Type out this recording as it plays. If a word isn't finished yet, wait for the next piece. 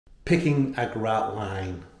picking a grout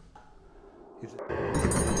line.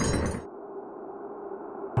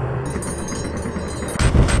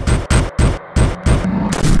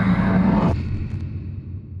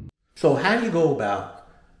 So how do you go about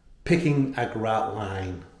picking a grout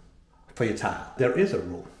line for your tile? There is a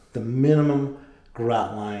rule. The minimum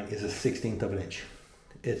grout line is a 1/16 of an inch.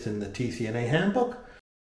 It's in the TCNA handbook.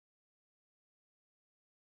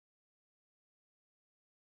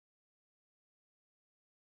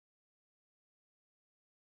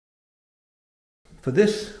 For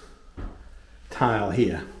this tile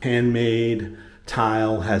here, handmade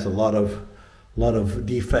tile, has a lot of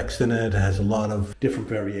defects in it, has a lot of different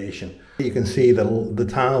variation. You can see that the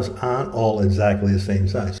tiles aren't all exactly the same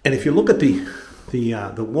size. And if you look at the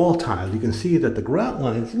wall tile, you can see that the grout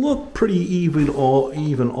lines look pretty even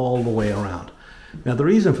all the way around. Now the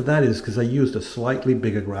reason for that is because I used a slightly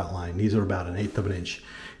bigger grout line. These are about 1/8 of an inch.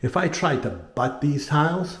 If I tried to butt these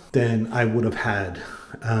tiles, then I would have had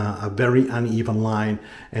a very uneven line,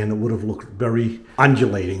 and it would have looked very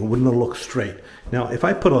undulating. It wouldn't have looked straight. Now if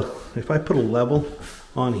I put a level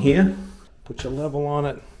on here, put your level on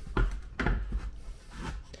it,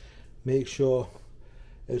 make sure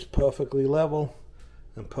it's perfectly level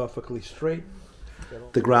and perfectly straight.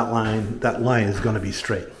 The grout line, that line is going to be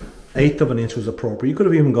straight. 1/8 of an inch was appropriate. You could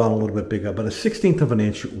have even gone a little bit bigger, but a 1/16 of an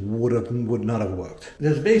inch would not have worked.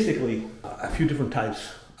 There's basically a few different types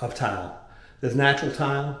of tile. There's natural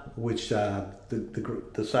tile, which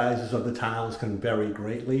the sizes of the tiles can vary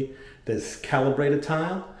greatly. There's calibrated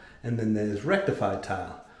tile, and then there's rectified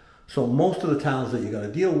tile. So most of the tiles that you're going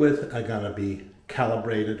to deal with are going to be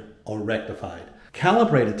calibrated or rectified.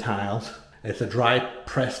 Calibrated tiles, it's a dry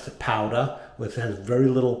pressed powder which has very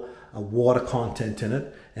little water content in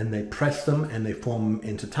it, and they press them and they form them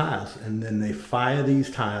into tiles, and then they fire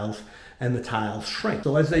these tiles and the tiles shrink.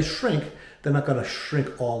 So as they shrink, they're not going to shrink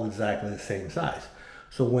all exactly the same size.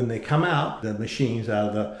 So when they come out, the machines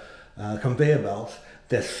out of the conveyor belts,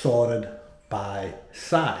 they're sorted by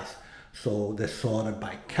size. So they're sorted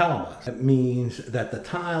by caliber. It means that the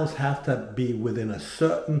tiles have to be within a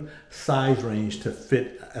certain size range to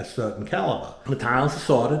fit a certain caliber. The tiles are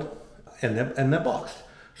sorted and they're boxed.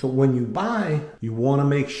 So when you buy, you want to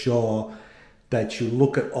make sure that you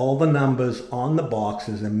look at all the numbers on the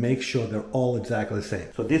boxes and make sure they're all exactly the same.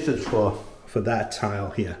 So this is for that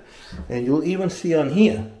tile here. And you'll even see on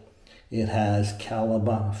here, it has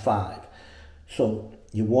caliber 5. So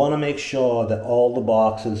you want to make sure that all the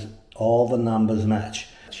boxes, all the numbers match.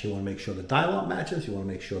 You want to make sure the dial matches, you want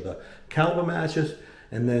to make sure the caliber matches,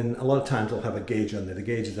 and then a lot of times they'll have a gauge on there. The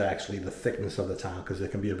gauge is actually the thickness of the tile, because there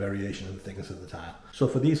can be a variation in the thickness of the tile. So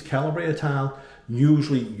for these calibrated tile,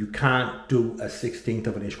 usually you can't do a 1/16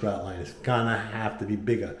 of an inch grout line. It's gonna have to be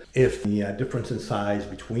bigger. If the difference in size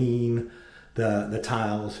between the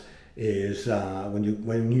tiles is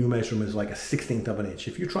when you measure them is like a 1/16 of an inch.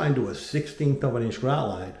 If you try and do a 1/16 of an inch grout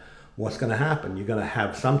line, what's going to happen? You're going to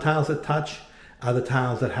have some tiles that touch, other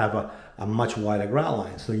tiles that have a much wider grout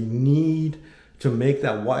line. So you need to make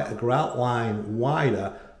that grout line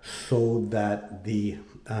wider so that the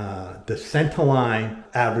center line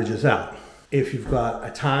averages out. If you've got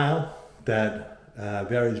a tile that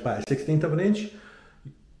varies by a 1/16 of an inch,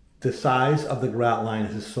 the size of the grout line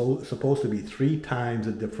is supposed to be 3 times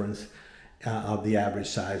the difference of the average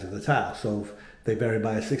size of the tile. So if they vary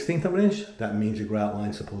by a 1/16 of an inch, that means your grout line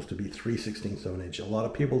is supposed to be 3/16 of an inch. A lot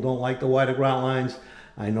of people don't like the wider grout lines.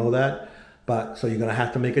 I know that. But so you're going to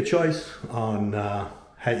have to make a choice on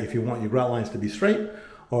if you want your grout lines to be straight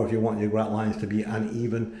or if you want your grout lines to be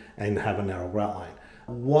uneven and have a narrow grout line.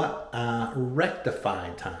 What are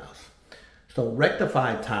rectified tiles? So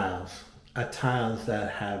rectified tiles are tiles that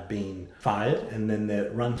have been fired and then they're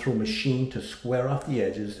run through a machine to square off the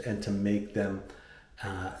edges and to make them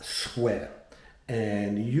square.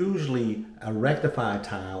 And usually a rectified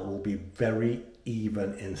tile will be very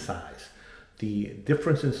even in size. The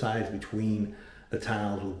difference in size between the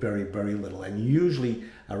tiles will vary very little, and usually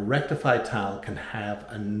a rectified tile can have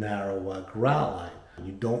a narrower grout line.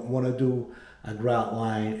 You don't want to do a grout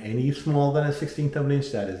line any smaller than a 1/16 of an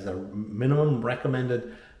inch. That is the minimum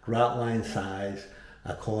recommended grout line size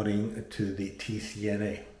according to the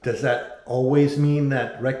TCNA. Does that always mean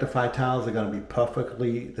that rectified tiles are going to be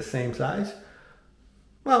perfectly the same size?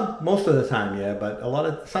 Well, most of the time, yeah,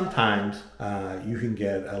 but sometimes you can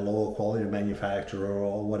get a lower quality manufacturer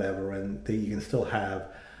or whatever, and you can still have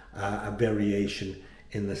a variation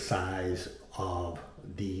in the size of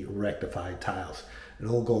the rectified tiles. It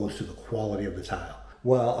all goes to the quality of the tile.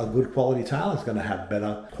 Well, a good quality tile is going to have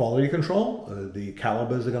better quality control. The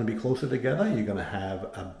calibers are going to be closer together. You're going to have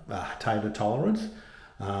a tighter tolerance.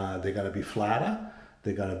 They're going to be flatter.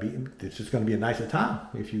 it's just going to be a nicer tile.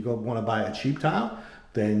 If you want to buy a cheap tile,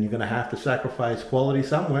 then you're going to have to sacrifice quality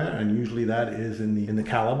somewhere, and usually that is in the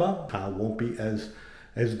caliber. Tile won't be as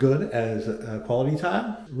good as a quality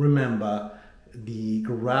tile. Remember, the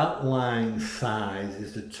grout line size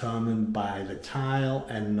is determined by the tile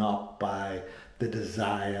and not by the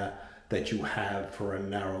desire that you have for a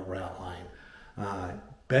narrow grout line.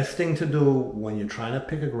 Best thing to do when you're trying to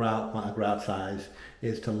pick a grout size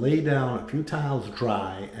is to lay down a few tiles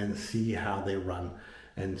dry and see how they run,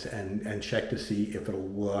 and check to see if it'll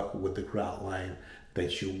work with the grout line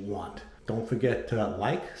that you want. Don't forget to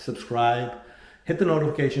like, subscribe, hit the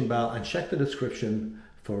notification bell, and check the description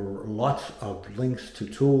for lots of links to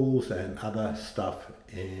tools and other stuff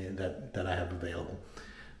that I have available.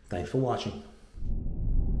 Thanks for watching.